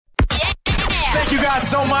Thank you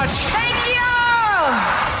guys so much. Thank you.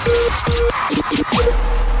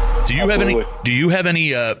 Do you have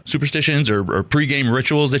any superstitions or pregame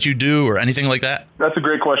rituals that you do or anything like that? That's a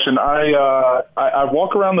great question. I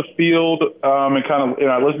walk around the field and kind of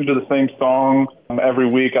I listen to the same song every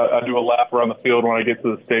week. I do a lap around the field when I get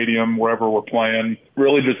to the stadium, wherever we're playing.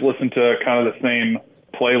 Really just listen to kind of the same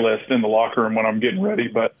playlist in the locker room when I'm getting ready,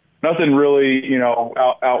 but nothing really,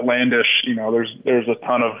 outlandish. There's a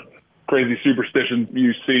ton of crazy superstitions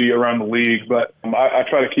you see around the league, but I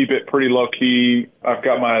try to keep it pretty low key. I've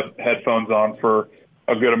got my headphones on for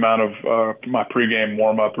a good amount of my pregame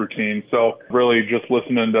warm up routine. So really just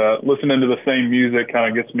listening to the same music kind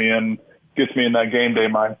of gets me in that game day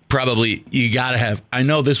mind. Probably you gotta have. I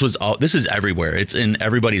know this is everywhere. It's in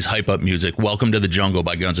everybody's hype up music. "Welcome to the Jungle"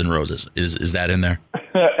 by Guns N' Roses. Is that in there?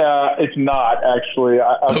 It's not actually.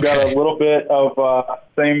 I've got a little bit of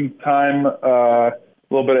same time. A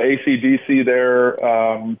little bit of AC/DC there,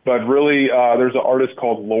 but really, there's an artist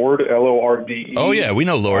called Lorde, Lorde. Oh yeah, we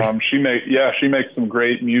know Lorde. She makes some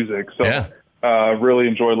great music. So really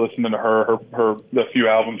enjoy listening to her the few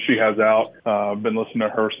albums she has out. I've been listening to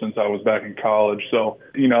her since I was back in college. So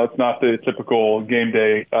it's not the typical game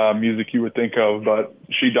day music you would think of, but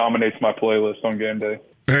she dominates my playlist on game day.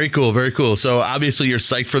 Very cool, very cool. So obviously you're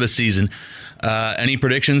psyched for the season. Any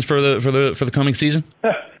predictions for the coming season?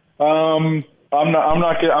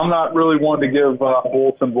 I'm not really one to give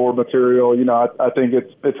bulletin board material. I think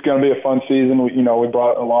it's going to be a fun season. We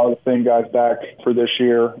brought a lot of the same guys back for this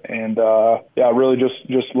year, and really just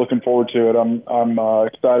looking forward to it. I'm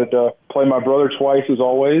excited to play my brother twice as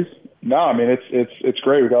always. No, I mean it's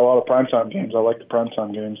great. We got a lot of primetime games. I like the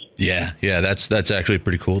primetime games. Yeah, that's actually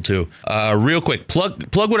pretty cool too. Real quick,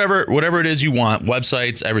 plug whatever it is you want.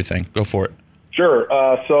 Websites, everything. Go for it. Sure.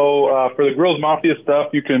 So for the Grills Mafia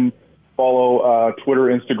stuff, you can follow Twitter,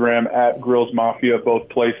 Instagram at Grills Mafia, both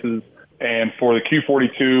places. And for the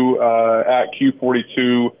Q42, at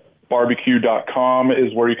Q42barbecue.com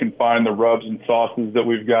is where you can find the rubs and sauces that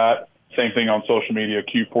we've got. Same thing on social media,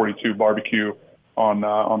 Q42 Barbecue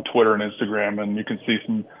on Twitter and Instagram. And you can see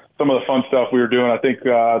some of the fun stuff we were doing. I think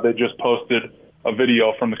they just posted a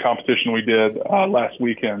video from the competition we did last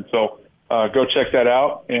weekend. So go check that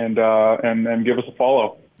out and give us a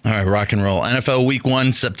follow. All right, rock and roll. NFL Week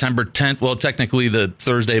 1, September 10th. Well, technically the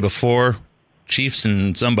Thursday before. Chiefs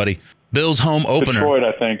and somebody. Bills home opener. Detroit,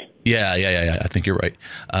 I think. Yeah. I think you're right.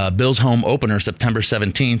 Bills home opener, September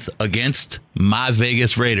 17th against my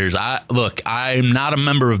Vegas Raiders. I'm not a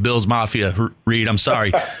member of Bills Mafia, Reid. I'm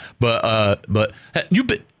sorry, but you've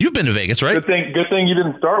been to Vegas, right? Good thing you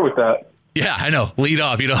didn't start with that. Yeah, I know. Lead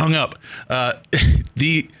off. You'd have hung up.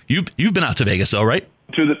 You've been out to Vegas, though, right?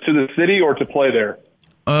 To the city or to play there?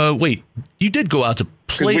 Wait, you did go out to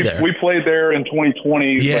play there. We played there in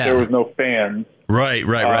 2020, but there was no fans. Right.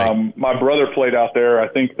 My brother played out there, I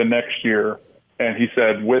think, the next year, and he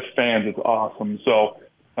said with fans, it's awesome. So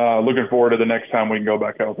looking forward to the next time we can go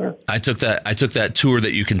back out there. I took that tour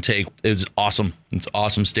that you can take. It was awesome. It's an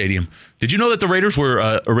awesome stadium. Did you know that the Raiders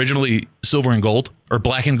were originally silver and gold or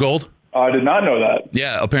black and gold? I did not know that.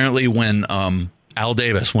 Yeah, apparently when Al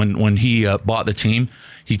Davis, when he bought the team,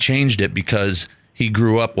 he changed it because he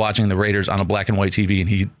grew up watching the Raiders on a black and white TV, and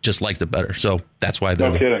he just liked it better. So that's why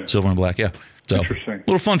they're silver and black. Yeah. So, interesting.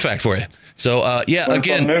 Little fun fact for you. So,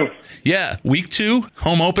 Week 2,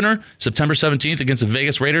 home opener, September 17th against the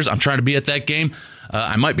Vegas Raiders. I'm trying to be at that game.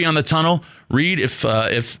 I might be on the tunnel. Reid, if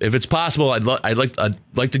it's possible, I'd like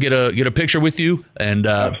to get a picture with you and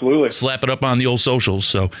absolutely slap it up on the old socials.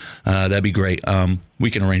 So that'd be great.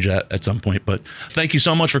 We can arrange that at some point. But thank you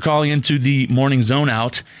so much for calling into the Morning Zone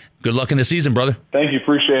Out. Good luck in the season, brother. Thank you.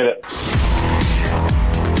 Appreciate it.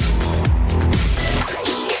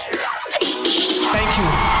 Thank you.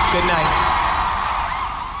 Good night.